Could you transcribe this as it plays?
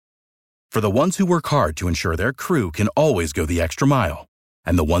For the ones who work hard to ensure their crew can always go the extra mile,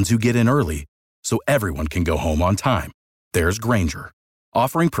 and the ones who get in early so everyone can go home on time, there's Grainger,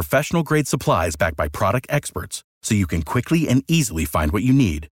 offering professional-grade supplies backed by product experts so you can quickly and easily find what you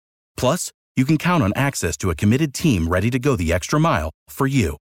need. Plus, you can count on access to a committed team ready to go the extra mile for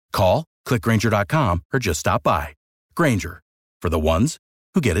you. Call, click Grainger.com, or just stop by. Grainger, for the ones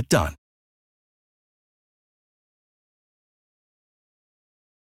who get it done.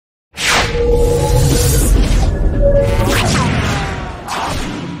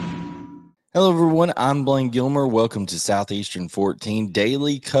 Hello, everyone. I'm Blaine Gilmer. Welcome to Southeastern 14,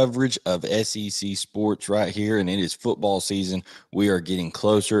 daily coverage of SEC sports right here, and it is football season. We are getting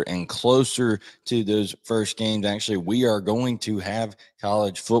closer and closer to those first games. Actually, we are going to have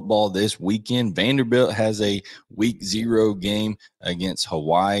college football this weekend. Vanderbilt has a week 0 game against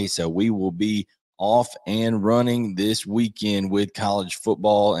Hawaii, so we will be off and running this weekend with college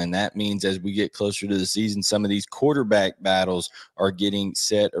football, and that means as we get closer to the season, some of these quarterback battles are getting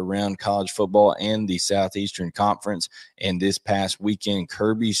set around college football and the Southeastern Conference. And this past weekend,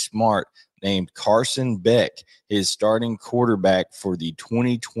 Kirby Smart named Carson Beck his starting quarterback for the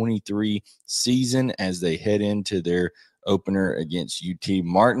 2023 season as they head into their opener against UT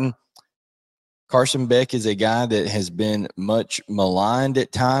Martin. Carson Beck is a guy that has been much maligned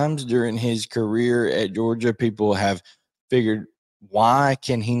at times during his career at Georgia. People have figured, why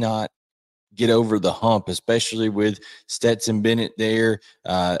can he not get over the hump, especially with Stetson Bennett there,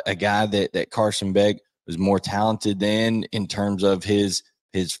 a guy that Carson Beck was more talented than in terms of his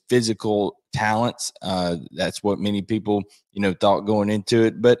physical talents. That's what many people, thought going into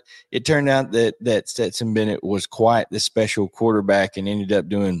it. But it turned out that Stetson Bennett was quite the special quarterback and ended up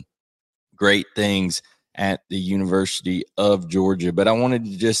doing great things at the University of Georgia. But I wanted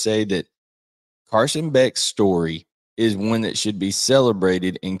to just say that Carson Beck's story is one that should be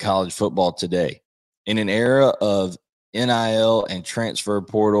celebrated in college football today. In an era of NIL and transfer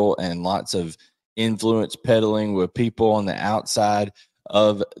portal and lots of influence peddling with people on the outside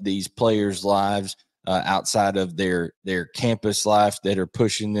of these players' lives, outside of their campus life, that are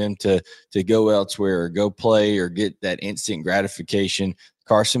pushing them to go elsewhere or go play or get that instant gratification,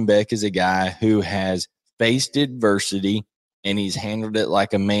 Carson Beck is a guy who has faced adversity and he's handled it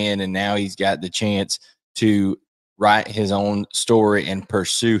like a man, and now he's got the chance to write his own story and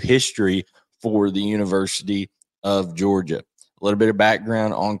pursue history for the University of Georgia. A little bit of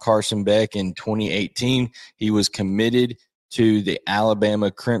background on Carson Beck. In 2018, he was committed to the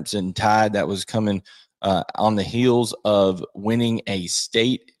Alabama Crimson Tide. That was coming on the heels of winning a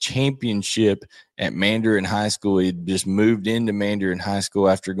state championship at Mandarin High School. He just moved into Mandarin High School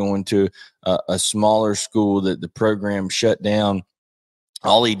after going to a smaller school that the program shut down.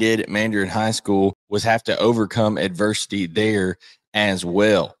 All he did at Mandarin High School was have to overcome adversity there as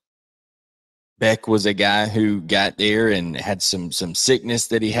well. Beck was a guy who got there and had some sickness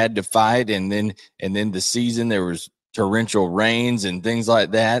that he had to fight, and then the season there was torrential rains and things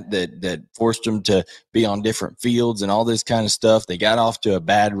like that forced them to be on different fields and all this kind of stuff. They got off to a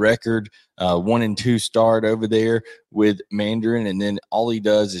bad record, 1-2 start over there with Mandarin, and then all he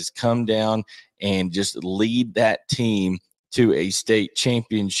does is come down and just lead that team to a state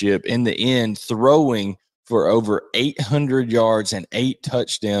championship. In the end, throwing for over 800 yards and 8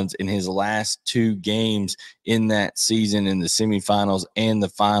 touchdowns in his last 2 games in that season, in the semifinals and the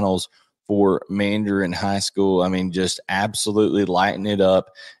finals for Mandarin High School. I mean, just absolutely lighting it up.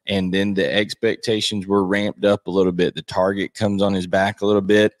 And then the expectations were ramped up a little bit. The target comes on his back a little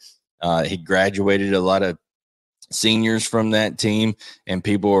bit. He graduated a lot of seniors from that team, and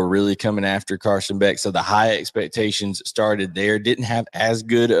people are really coming after Carson Beck. So the high expectations started there. Didn't have as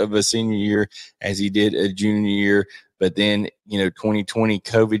good of a senior year as he did a junior year. But then, 2020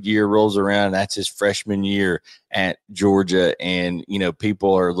 COVID year rolls around. That's his freshman year at Georgia. And,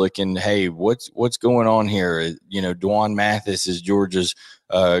 people are looking, hey, what's going on here? Dwan Mathis is Georgia's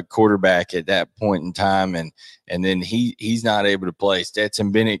quarterback at that point in time. And then he's not able to play.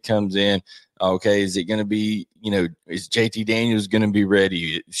 Stetson Bennett comes in. Okay, is it going to be, is JT Daniels going to be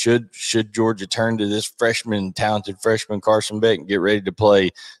ready? Should Georgia turn to this talented freshman Carson Beck and get ready to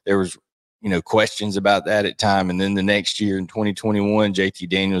play? There was questions about that at time. And then the next year in 2021, JT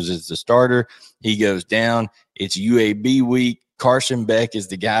Daniels is the starter. He goes down. It's UAB week. Carson Beck is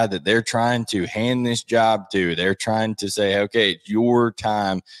the guy that they're trying to hand this job to. They're trying to say, okay, it's your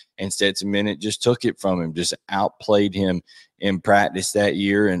time. And Stetson Bennett just took it from him, just outplayed him in practice that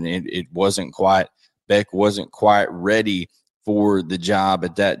year. And Beck wasn't quite ready for the job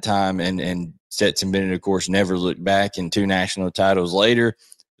at that time. And Stetson Bennett, of course, never looked back. And 2 national titles later,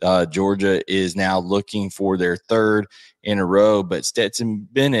 Georgia is now looking for their 3rd in a row. But Stetson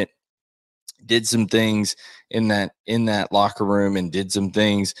Bennett did some things in that locker room and did some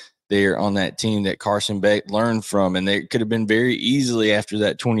things there on that team that Carson Beck learned from. And they could have been very easily after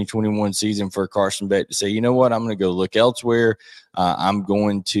that 2021 season for Carson Beck to say, you know what, I'm going to go look elsewhere. I'm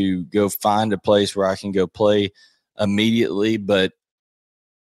going to go find a place where I can go play immediately. But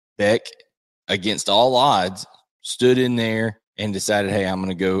Beck, against all odds, stood in there and decided, hey, I'm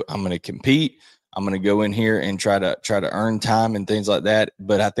going to compete. I'm going to go in here and try to earn time and things like that.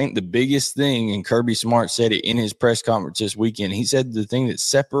 But I think the biggest thing, and Kirby Smart said it in his press conference this weekend, he said the thing that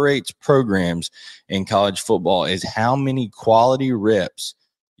separates programs in college football is how many quality reps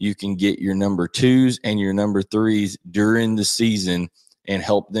you can get your number 2s and your number 3s during the season and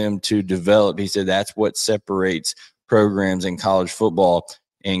help them to develop. He said that's what separates programs in college football.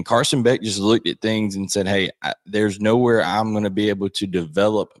 And Carson Beck just looked at things and said, hey, there's nowhere I'm going to be able to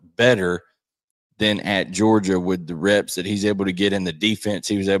develop better than at Georgia with the reps that he's able to get in the defense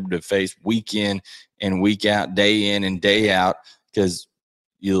he was able to face week in and week out, day in and day out. Because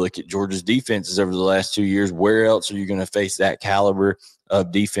you look at Georgia's defenses over the last 2 years, where else are you going to face that caliber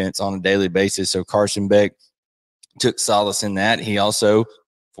of defense on a daily basis? So Carson Beck took solace in that. He also,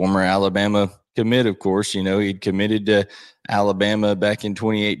 former Alabama commit, of course, he'd committed to Alabama back in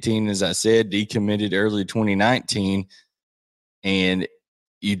 2018, as I said, decommitted early 2019. And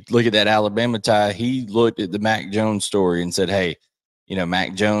you look at that Alabama tie, he looked at the Mac Jones story and said, hey,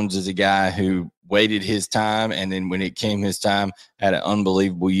 Mac Jones is a guy who waited his time, and then when it came his time, had an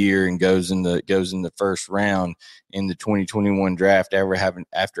unbelievable year and goes in the first round in the 2021 draft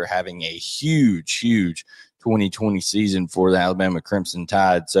after having a huge 2020 season for the Alabama Crimson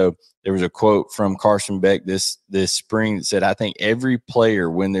Tide. So there was a quote from Carson Beck this spring that said, I think every player,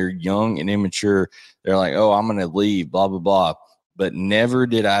 when they're young and immature, they're like, oh, I'm going to leave, blah, blah, blah. But never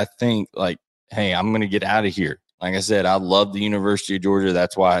did I think like, hey, I'm going to get out of here. Like I said, I love the University of Georgia.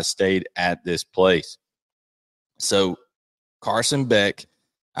 That's why I stayed at this place. So Carson Beck,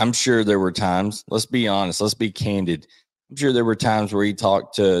 I'm sure there were times, let's be honest, let's be candid. I'm sure there were times where he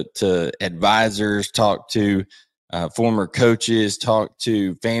talked to advisors, talked to former coaches, talked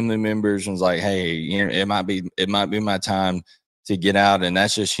to family members, and was like, hey, it might be my time to get out, and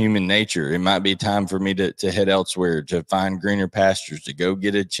that's just human nature. It might be time for me to head elsewhere, to find greener pastures, to go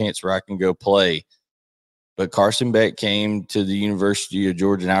get a chance where I can go play. But Carson Beck came to the University of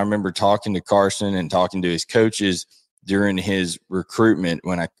Georgia, and I remember talking to Carson and talking to his coaches during his recruitment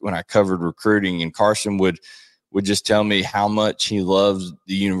when I covered recruiting, and Carson would just tell me how much he loves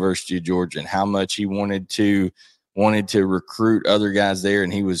the University of Georgia and how much he wanted to recruit other guys there,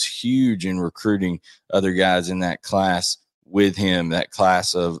 and he was huge in recruiting other guys in that class with him, that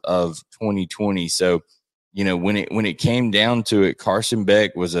class of 2020. So, when it came down to it, Carson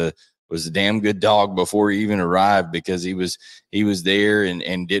Beck was a damn good dog before he even arrived, because he was there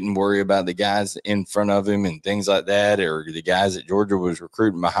and didn't worry about the guys in front of him and things like that, or the guys that Georgia was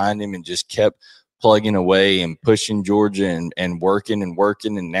recruiting behind him, and just kept plugging away and pushing Georgia and working.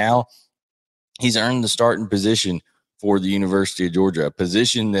 And now he's earned the starting position for the University of Georgia, a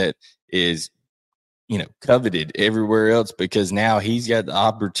position that is, coveted everywhere else, because now he's got the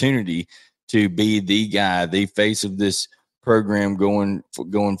opportunity to be the guy, the face of this program going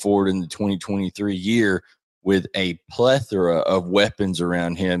forward in the 2023 year, with a plethora of weapons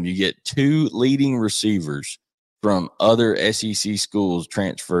around him. You get 2 leading receivers from other SEC schools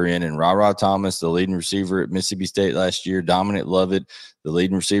transfer in, and Ra Thomas, the leading receiver at Mississippi State last year, Dominic Lovett, the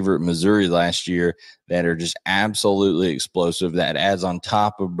leading receiver at Missouri last year, that are just absolutely explosive. That adds on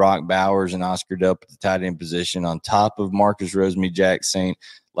top of Brock Bowers and Oscar Delp at the tight end position, on top of Marcus Rosemy, Jack Saint,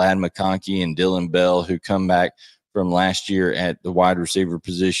 Ladd McConkey, and Dylan Bell, who come back from last year at the wide receiver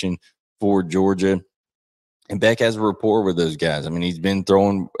position for Georgia. And Beck has a rapport with those guys. I mean, he's been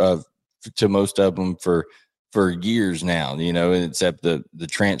throwing to most of them for years now, except the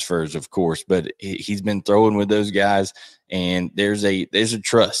transfers, of course. But he's been throwing with those guys, and there's a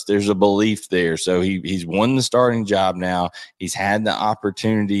trust, there's a belief there. So he's won the starting job now. He's had the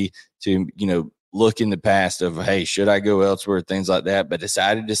opportunity to, look in the past of, hey, should I go elsewhere, things like that, but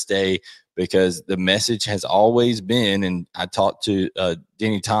decided to stay, because the message has always been, and I talked to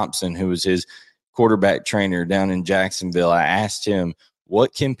Denny Thompson, who was his quarterback trainer down in Jacksonville. I asked him,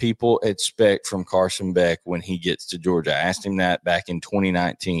 what can people expect from Carson Beck when he gets to Georgia? I asked him that back in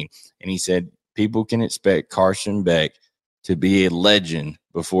 2019, and he said people can expect Carson Beck to be a legend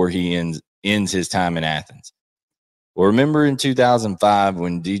before he ends his time in Athens. Well, remember in 2005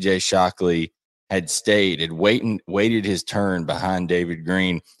 when DJ Shockley had waited his turn behind David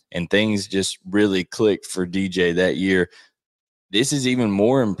Green, and things just really clicked for DJ that year. This is even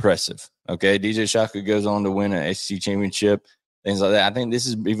more impressive. Okay, DJ Shockley goes on to win an SEC championship. things like that. I think this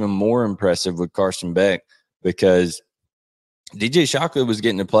is even more impressive with Carson Beck because DJ Shockley was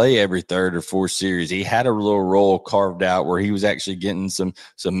getting to play every third or fourth series. He had a little role carved out where he was actually getting some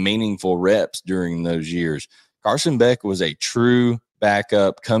meaningful reps during those years. Carson Beck was a true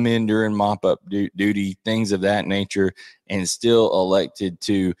backup, come in during mop-up duty, things of that nature, and still elected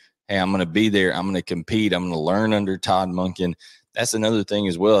to, hey, I'm going to be there. I'm going to compete. I'm going to learn under Todd Monken. That's another thing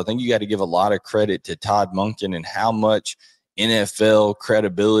as well. I think you got to give a lot of credit to Todd Monken and how much NFL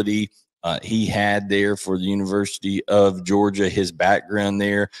credibility he had there for the University of Georgia, his background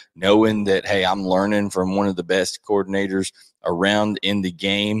there, knowing that, hey, I'm learning from one of the best coordinators around in the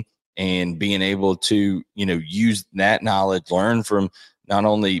game and being able to, use that knowledge, learn from not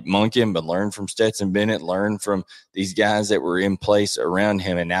only Monken, but learn from Stetson Bennett, learn from these guys that were in place around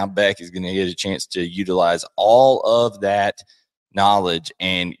him. And now Beck is going to get a chance to utilize all of that knowledge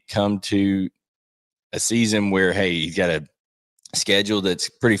and come to a season where, hey, he's got a schedule that's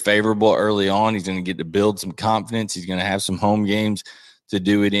pretty favorable early on. He's going to get to build some confidence. He's going to have some home games to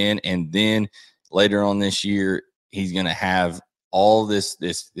do it in. And then later on this year, he's going to have all this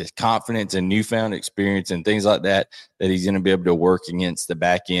confidence and newfound experience and things like that he's going to be able to work against the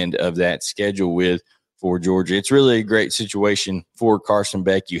back end of that schedule with for Georgia. It's really a great situation for Carson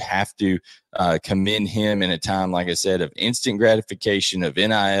Beck. You have to commend him in a time, like I said, of instant gratification, of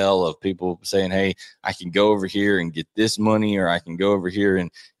NIL, of people saying, hey, I can go over here and get this money, or I can go over here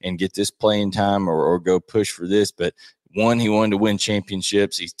and get this playing time, or go push for this. But he wanted to win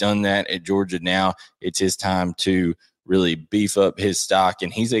championships. He's done that at Georgia. Now it's his time to really beef up his stock.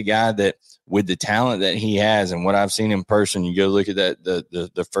 And he's a guy that, with the talent that he has and what I've seen in person, you go look at that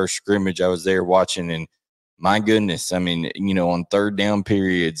the first scrimmage I was there watching, and my goodness, I mean, on third down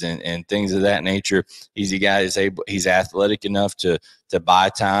periods and things of that nature, he's a guy he's athletic enough to buy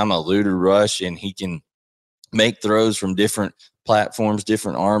time, elude a rush, and he can make throws from different platforms,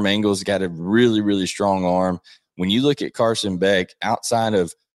 different arm angles. Got a really, really strong arm. When you look at Carson Beck, outside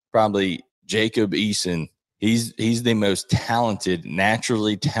of probably Jacob Eason, he's the most talented,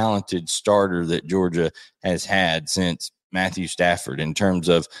 naturally talented starter that Georgia has had since Matthew Stafford in terms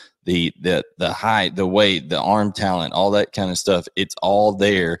of the height, the weight, the arm talent, all that kind of stuff. It's all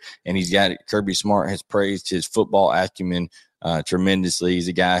there. And he's got it. Kirby Smart has praised his football acumen tremendously. He's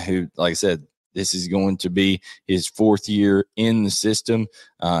a guy who, like I said, this is going to be his fourth year in the system.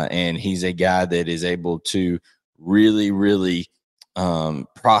 And he's a guy that is able to really, really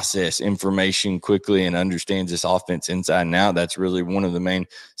process information quickly and understands this offense inside and out. That's really one of the main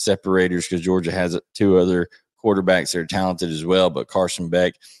separators, because Georgia has two other quarterbacks that are talented as well, but Carson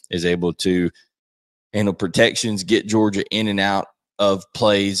Beck is able to handle protections, get Georgia in and out of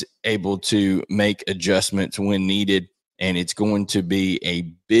plays, able to make adjustments when needed. And it's going to be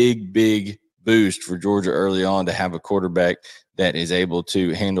a big, big boost for Georgia early on to have a quarterback that is able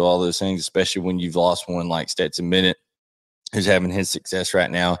to handle all those things, especially when you've lost one like Stetson Bennett, who's having his success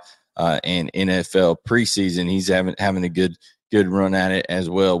right now in NFL preseason. He's having a good run at it as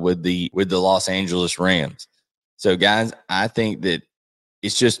well with the Los Angeles Rams. So, guys, I think that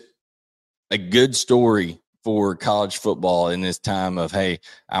it's just a good story for college football in this time of, hey,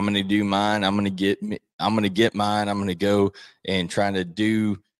 I'm going to do mine. I'm going to get mine. I'm going to go and try to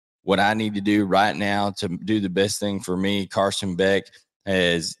do what I need to do right now to do the best thing for me. Carson Beck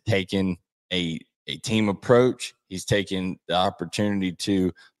has taken a team approach. He's taken the opportunity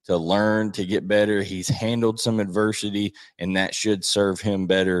to learn, to get better. He's handled some adversity, and that should serve him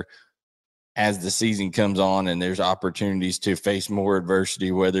better as the season comes on and there's opportunities to face more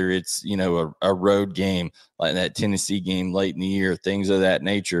adversity, whether it's, a road game like that Tennessee game late in the year, things of that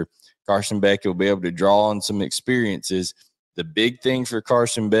nature. Carson Beck will be able to draw on some experiences. The big thing for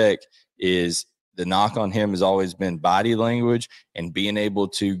Carson Beck is the knock on him has always been body language and being able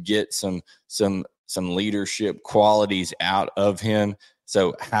to get some leadership qualities out of him.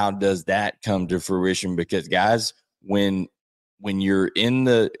 So how does that come to fruition? Because, guys, when you're in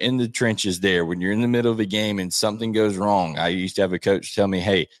the trenches there, when you're in the middle of a game and something goes wrong, I used to have a coach tell me,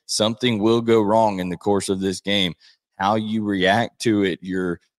 hey, something will go wrong in the course of this game. How you react to it,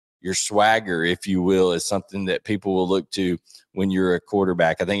 your swagger, if you will, is something that people will look to when you're a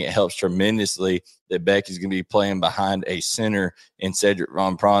quarterback. I think it helps tremendously that Beck is going to be playing behind a center in Cedric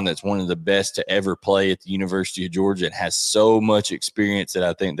Von Prawn that's one of the best to ever play at the University of Georgia. It has so much experience that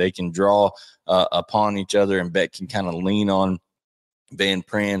I think they can draw upon each other, and Beck can kind of lean on Van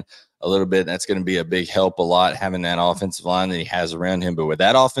Pran a little bit. That's going to be a big help a lot, having that offensive line that he has around him. But with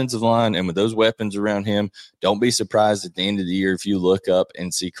that offensive line and with those weapons around him, don't be surprised at the end of the year if you look up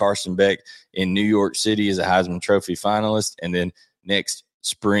and see Carson Beck in New York City as a Heisman Trophy finalist, and then next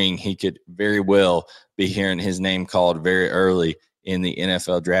spring, he could very well be hearing his name called very early in the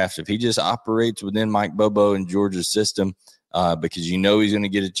NFL draft if he just operates within Mike Bobo and Georgia's system, because he's going to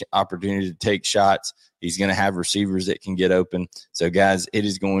get an opportunity to take shots. He's going to have receivers that can get open. So, guys, it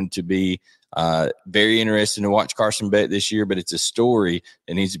is going to be very interesting to watch Carson Beck this year, but it's a story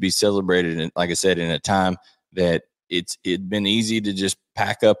that needs to be celebrated. And like I said, in a time that it'd been easy to just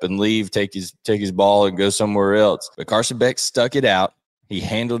pack up and leave, take his ball and go somewhere else. But Carson Beck stuck it out. He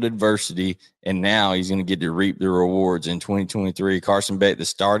handled adversity, and now he's going to get to reap the rewards in 2023. Carson Beck, the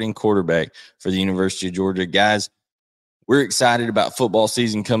starting quarterback for the University of Georgia. Guys, we're excited about football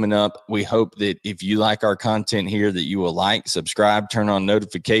season coming up. We hope that if you like our content here, that you will like, subscribe, turn on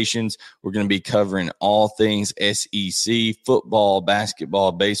notifications. We're going to be covering all things SEC, football,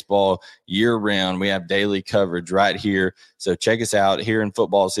 basketball, baseball, year-round. We have daily coverage right here. So check us out here in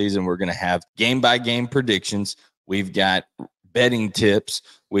football season. We're going to have game-by-game predictions. We've got betting tips.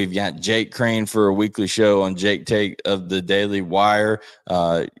 We've got Jake Crane for a weekly show on Jake Take of the Daily Wire,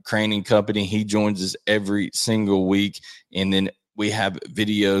 Crane and Company. He joins us every single week. And then we have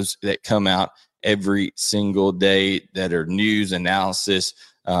videos that come out every single day that are news, analysis.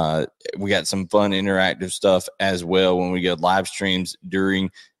 We got some fun interactive stuff as well when we go live streams during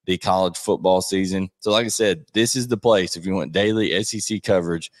the college football season. So like I said, this is the place. If you want daily SEC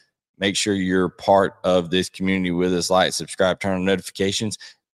coverage, make sure you're part of this community with us. Like, subscribe, turn on notifications.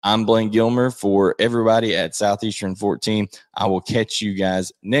 I'm Blaine Gilmer. For everybody at Southeastern 14, I will catch you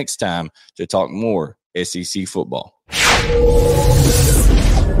guys next time to talk more SEC football.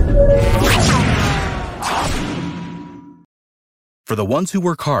 For the ones who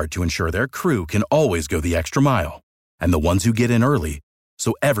work hard to ensure their crew can always go the extra mile, and the ones who get in early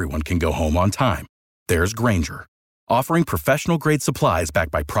so everyone can go home on time, there's Grainger, offering professional-grade supplies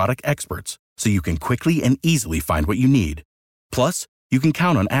backed by product experts so you can quickly and easily find what you need. Plus, you can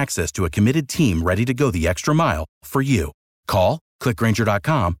count on access to a committed team ready to go the extra mile for you. Call, click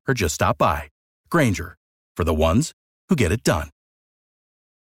Grainger.com, or just stop by. Grainger, for the ones who get it done.